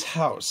somebody's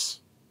house.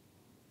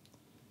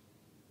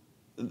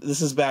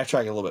 This is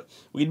backtracking a little bit.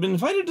 We'd been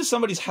invited to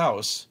somebody's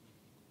house,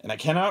 and I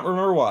cannot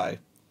remember why,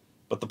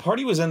 but the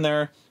party was in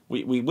there.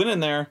 We went in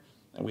there,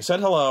 and we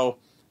said hello,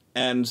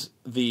 and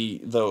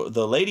the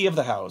lady of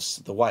the house,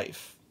 the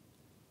wife,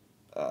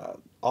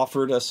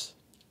 offered us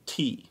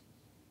tea.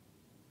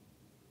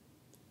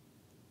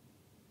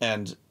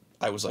 And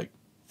I was like,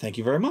 thank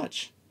you very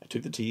much. I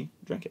took the tea,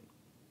 drank it.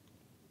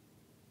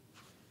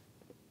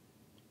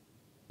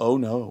 Oh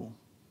no.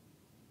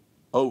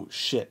 Oh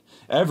shit.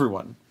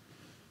 Everyone.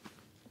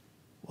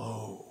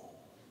 Whoa.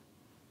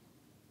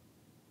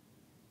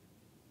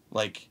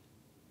 Like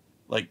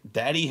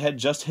daddy had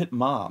just hit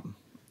mom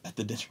at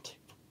the dinner table.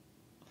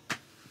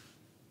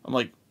 I'm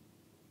like,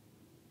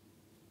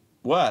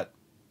 what?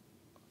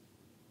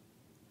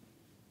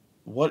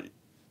 What?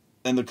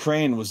 And the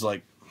crane was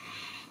like,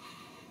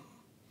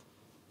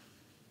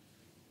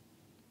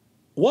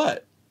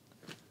 what?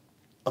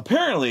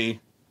 Apparently,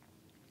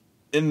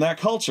 in that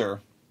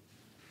culture,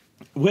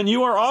 when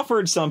you are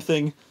offered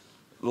something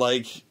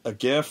like a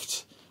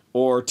gift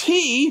or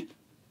tea,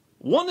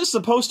 one is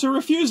supposed to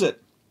refuse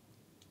it.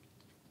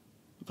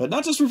 But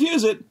not just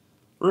refuse it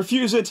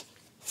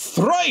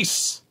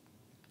thrice!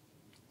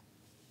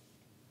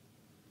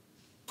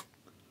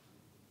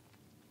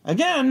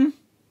 Again,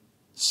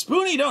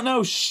 Spoony don't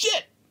know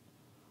shit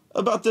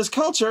about this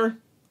culture,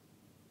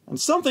 and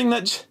something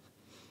that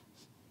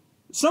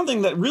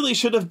really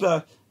should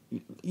have,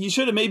 you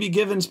should have maybe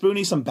given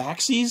Spoony some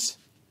backsies,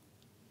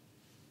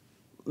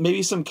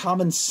 maybe some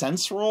common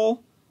sense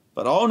role,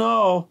 but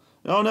oh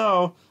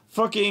no,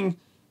 fucking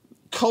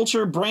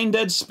culture brain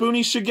dead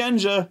Spoony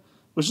Shigenja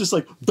was just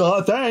like,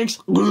 duh, thanks,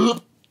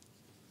 and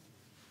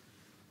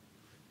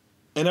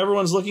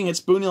everyone's looking at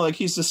Spoony like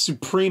he's the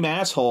supreme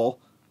asshole,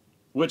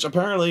 which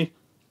apparently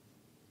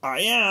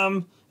I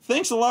am.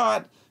 Thanks a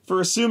lot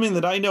for assuming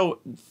that I know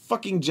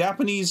fucking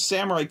Japanese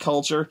samurai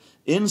culture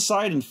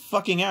inside and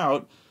fucking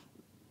out,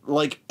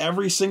 like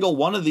every single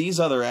one of these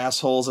other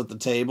assholes at the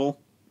table.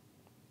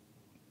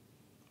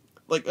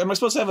 Like, am I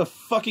supposed to have a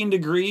fucking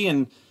degree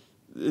in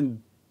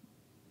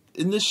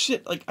this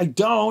shit? Like, I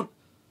don't.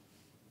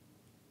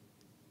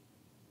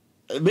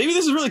 Maybe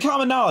this is really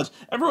common knowledge.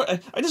 Everyone,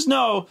 I just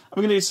know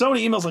I'm gonna get so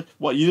many emails like,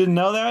 what, you didn't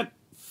know that?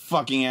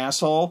 Fucking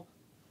asshole.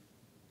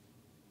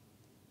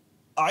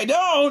 I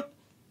don't!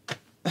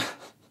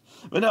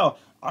 But no,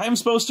 I am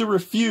supposed to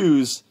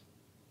refuse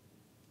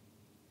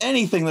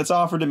anything that's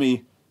offered to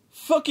me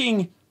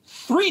fucking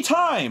 3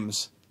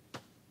 times.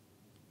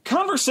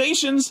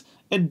 Conversations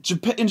in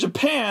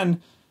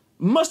Japan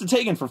must have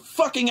taken for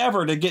fucking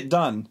ever to get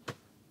done.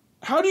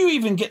 How do you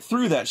even get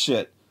through that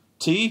shit?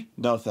 Tea?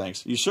 No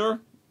thanks. You sure?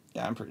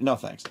 Yeah, I'm pretty... No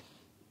thanks.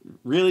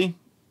 Really?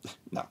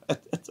 No,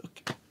 it's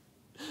okay.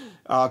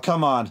 Oh,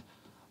 come on.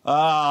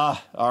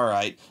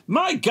 Alright.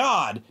 My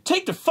God!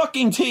 Take the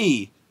fucking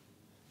tea!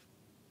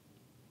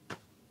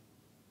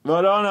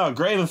 But oh no,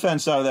 grave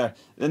offense out of there.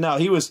 No,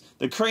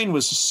 the crane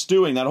was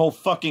stewing that whole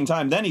fucking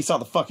time. Then he saw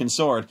the fucking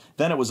sword.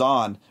 Then it was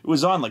on. It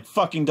was on like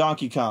fucking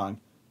Donkey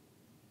Kong.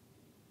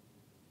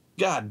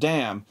 God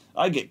damn.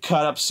 I get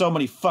cut up so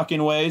many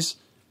fucking ways.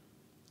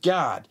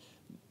 God.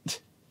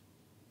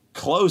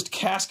 Closed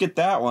casket,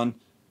 that one.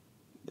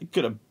 They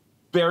could have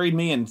buried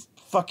me in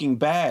fucking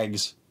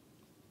bags.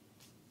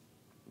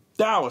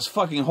 That was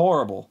fucking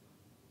horrible.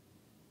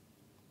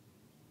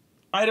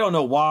 I don't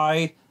know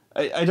why.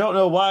 I don't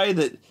know why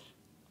that...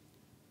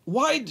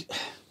 Why...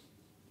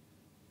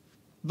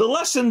 The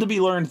lesson to be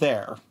learned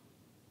there,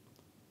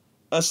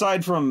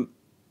 aside from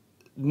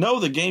know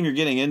the game you're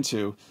getting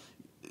into,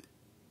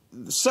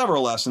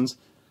 several lessons,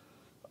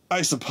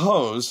 I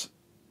suppose,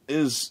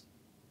 is...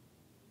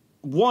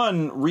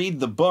 One, read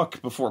the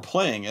book before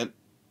playing it.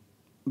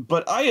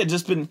 But I had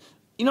just been...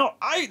 You know,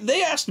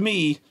 they asked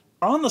me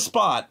on the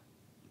spot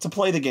to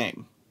play the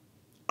game.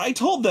 I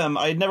told them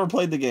I had never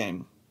played the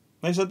game.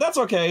 They said, that's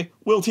okay,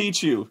 we'll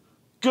teach you.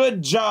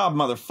 Good job,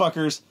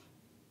 motherfuckers.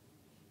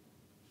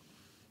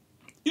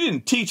 You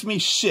didn't teach me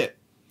shit.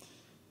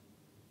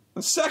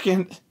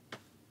 Second,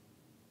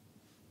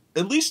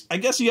 at least I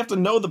guess you have to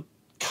know the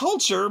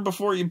culture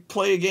before you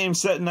play a game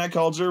set in that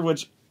culture,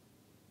 which,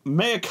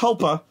 mea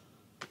culpa.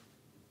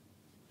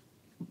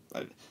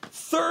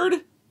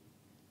 Third,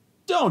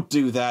 don't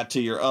do that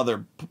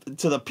to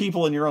to the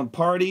people in your own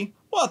party.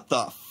 What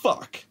the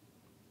fuck?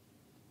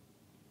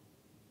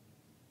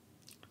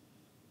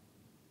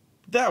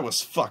 That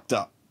was fucked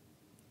up.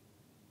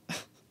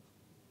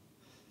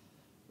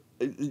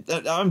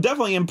 I'm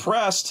definitely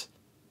impressed.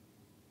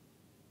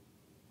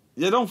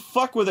 You don't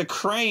fuck with a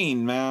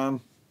crane,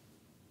 man.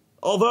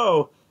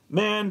 Although,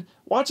 man,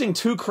 watching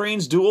two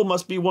cranes duel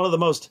must be one of the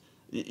most...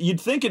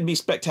 You'd think it'd be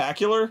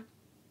spectacular.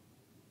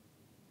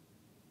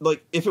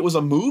 Like, if it was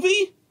a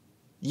movie?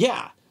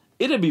 Yeah,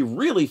 it'd be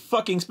really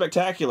fucking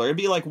spectacular. It'd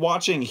be like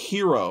watching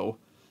Hero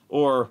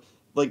or,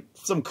 like,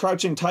 some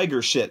Crouching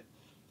Tiger shit.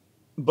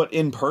 But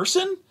in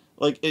person?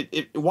 Like,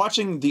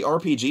 watching the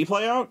RPG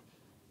play out?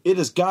 It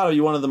has got to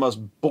be one of the most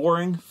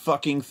boring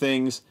fucking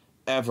things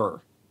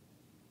ever.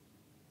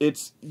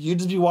 You'd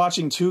just be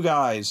watching two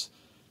guys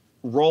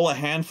roll a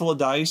handful of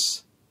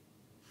dice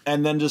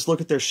and then just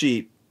look at their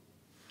sheet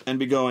and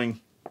be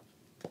going,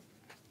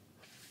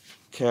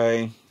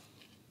 okay.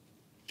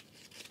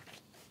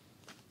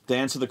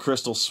 Dance of the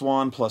Crystal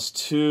Swan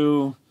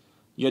 +2.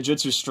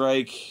 Yajutsu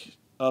Strike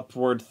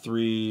upward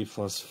 3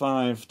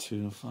 +5.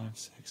 2, 5,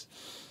 6.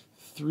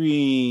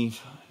 3,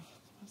 5,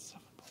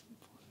 7,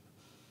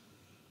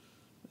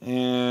 4.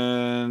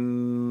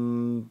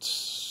 And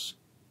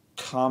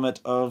Comet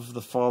of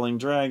the Falling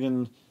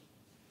Dragon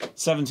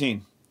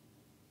 17.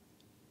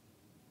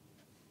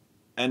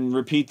 And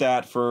repeat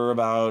that for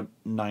about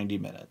 90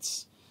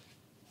 minutes.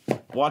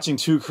 Watching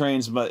two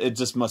cranes, it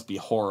just must be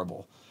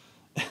horrible.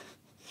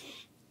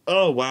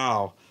 Oh,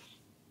 wow.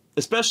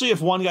 Especially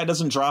if one guy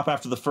doesn't drop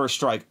after the first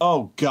strike.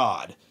 Oh,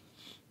 God.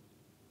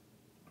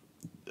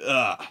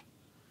 Ugh.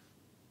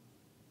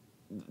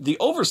 The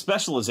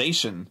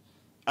over-specialization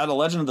at a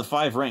Legend of the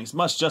Five Rings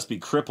must just be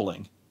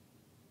crippling.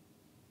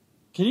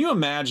 Can you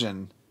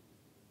imagine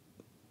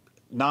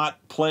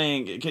not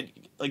playing...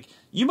 Like,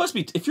 you must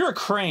be... If you're a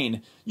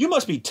crane, you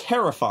must be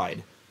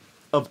terrified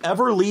of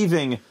ever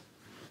leaving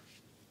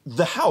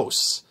the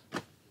house.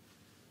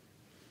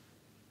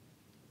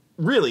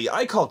 Really,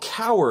 I call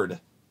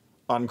coward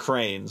on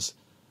cranes.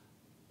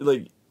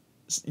 Like,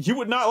 you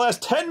would not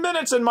last 10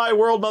 minutes in my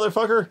world,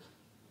 motherfucker.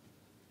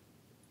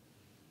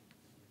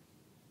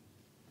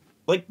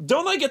 Like,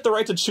 don't I get the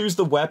right to choose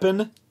the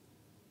weapon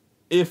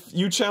if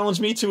you challenge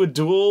me to a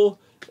duel?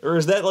 Or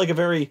is that like a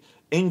very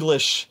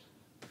English,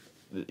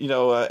 you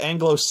know,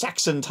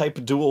 Anglo-Saxon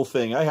type duel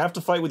thing? I have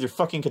to fight with your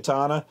fucking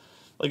katana?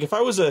 Like, if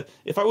I was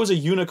a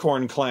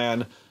unicorn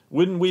clan,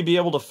 wouldn't we be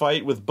able to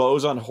fight with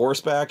bows on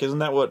horseback? Isn't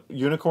that what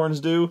unicorns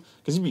do?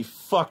 Because you'd be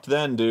fucked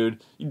then,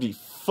 dude. You'd be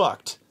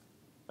fucked.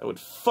 I would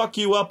fuck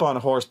you up on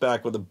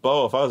horseback with a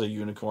bow if I was a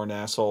unicorn,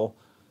 asshole.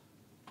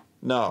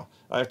 No,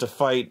 I have to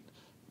fight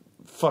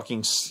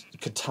fucking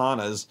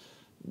katanas.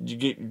 You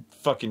get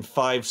fucking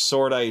 5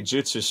 sword-eye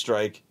jutsu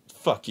strike.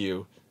 Fuck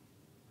you.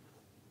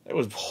 It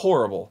was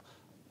horrible.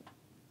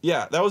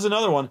 Yeah, that was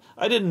another one.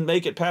 I didn't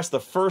make it past the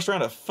first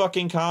round of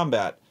fucking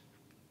combat.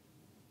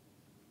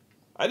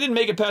 I didn't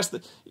make it past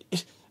the...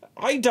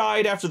 I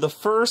died after the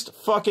first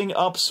fucking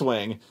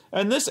upswing,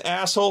 and this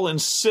asshole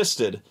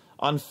insisted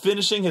on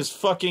finishing his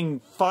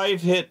fucking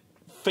 5-hit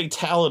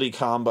fatality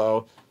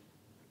combo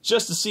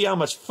just to see how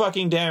much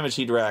fucking damage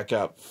he'd rack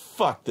up.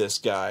 Fuck this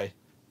guy.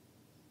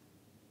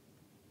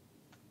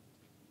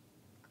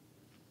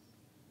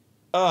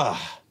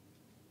 Ugh.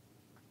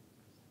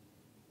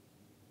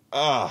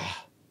 Ugh.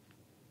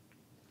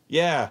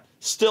 Yeah,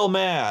 still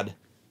mad.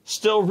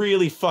 Still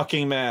really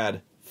fucking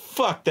mad.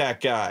 Fuck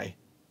that guy.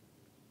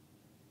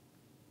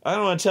 I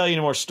don't want to tell you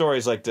any more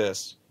stories like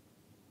this.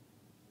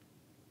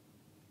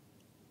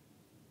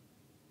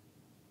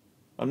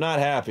 I'm not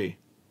happy.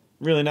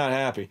 Really not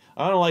happy.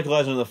 I don't like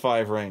Legend of the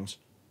Five Rings.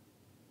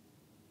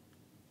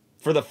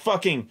 For the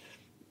fucking...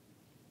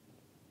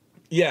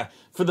 Yeah,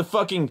 for the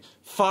fucking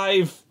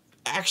 5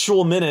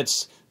 actual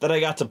minutes that I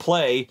got to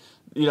play,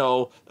 you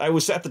know, I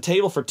was at the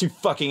table for 2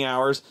 fucking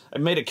hours. I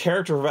made a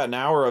character for about an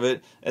hour of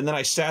it, and then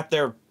I sat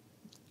there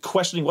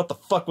questioning what the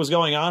fuck was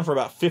going on for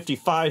about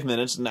 55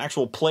 minutes, and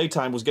actual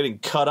playtime was getting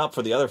cut up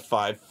for the other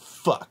 5.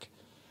 Fuck.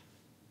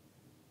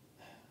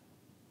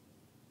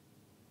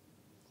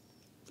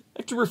 I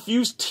have to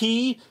refuse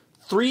tea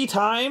 3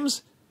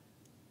 times?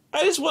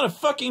 I just want a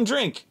fucking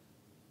drink.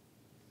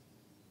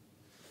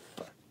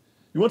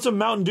 You want some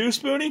Mountain Dew,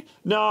 Spoony?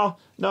 No,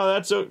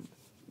 that's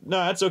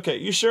okay.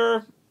 You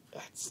sure?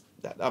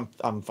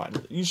 I'm fine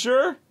with it. You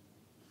sure?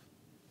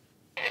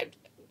 I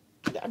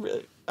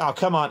really. Oh,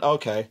 come on.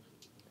 Okay.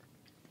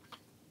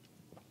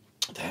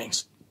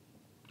 Thanks.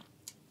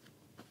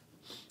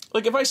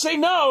 Like, if I say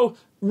no,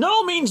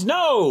 no means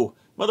no,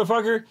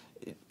 motherfucker.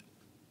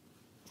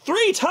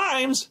 3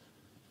 times.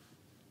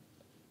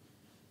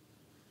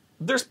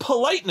 There's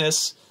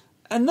politeness,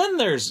 and then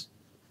there's,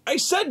 I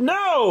said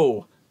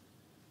no.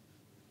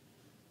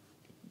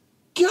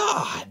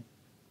 God.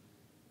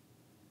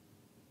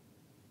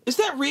 Is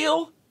that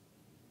real?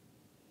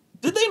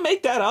 Did they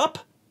make that up?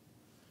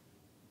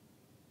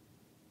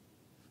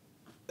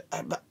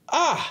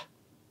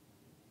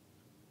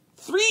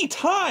 3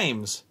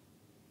 times.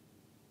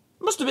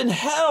 Must have been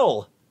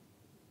hell.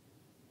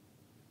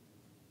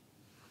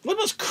 What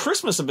must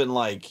Christmas have been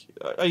like?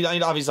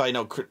 Obviously I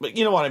know, but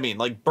you know what I mean,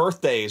 like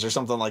birthdays or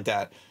something like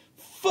that.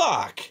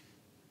 Fuck.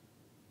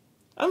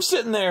 I'm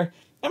sitting there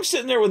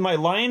with my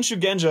Lion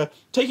Shugenja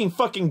taking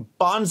fucking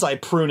bonsai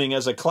pruning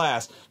as a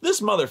class. This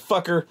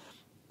motherfucker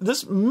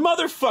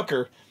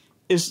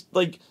is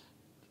like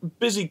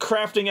busy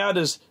crafting out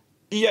his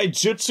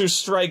Iaijutsu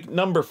Strike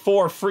number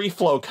 4 free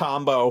flow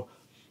combo.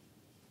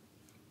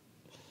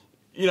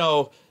 You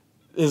know,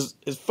 his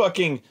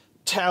fucking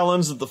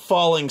Talons of the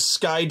Falling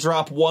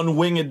Skydrop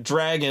One-Winged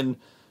Dragon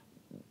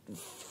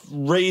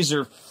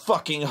razor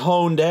fucking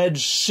honed edge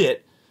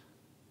shit.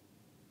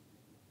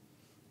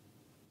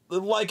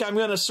 Like I'm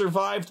gonna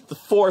survive the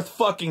 4th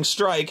fucking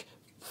strike.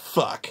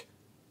 Fuck.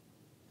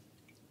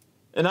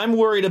 And I'm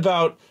worried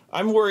about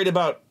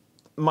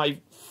my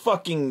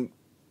fucking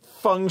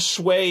feng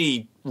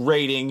shui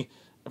rating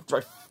after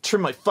I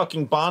trim my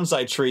fucking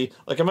bonsai tree.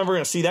 Like I'm never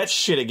gonna see that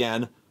shit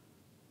again.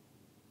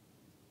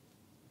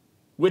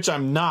 Which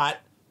I'm not.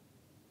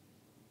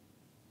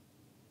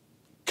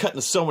 Cut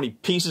into so many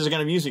pieces, I'm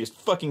gonna be using as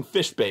fucking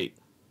fish bait.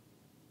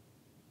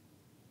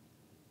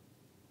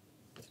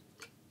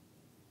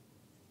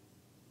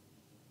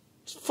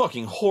 It's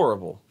fucking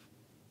horrible.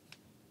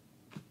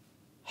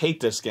 Hate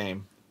this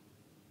game.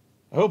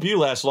 I hope you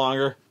last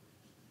longer.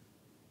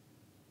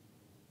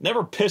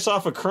 Never piss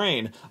off a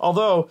crane.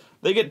 Although,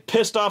 they get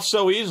pissed off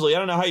so easily, I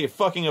don't know how you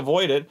fucking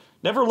avoid it.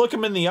 Never look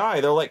them in the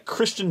eye. They're like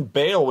Christian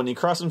Bale when you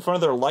cross in front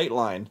of their light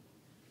line.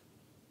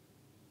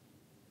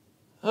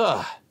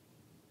 Ugh.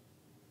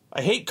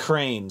 I hate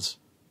cranes.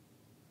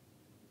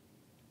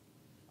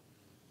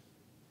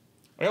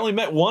 I only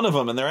met one of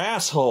them, and they're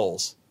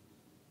assholes.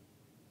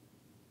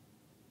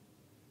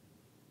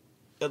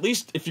 At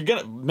least, if you're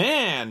gonna...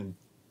 Man!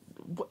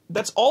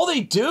 That's all they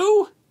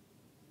do?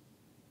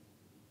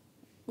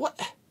 What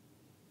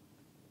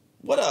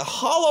a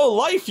hollow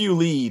life you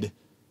lead.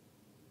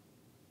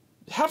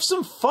 Have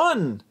some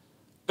fun.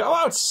 Go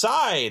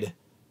outside.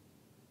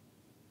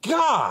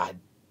 God.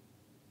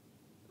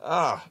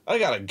 I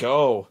gotta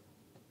go.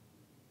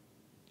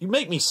 You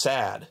make me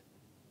sad.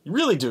 You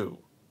really do.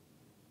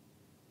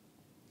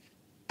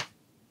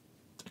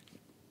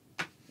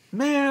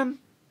 Man.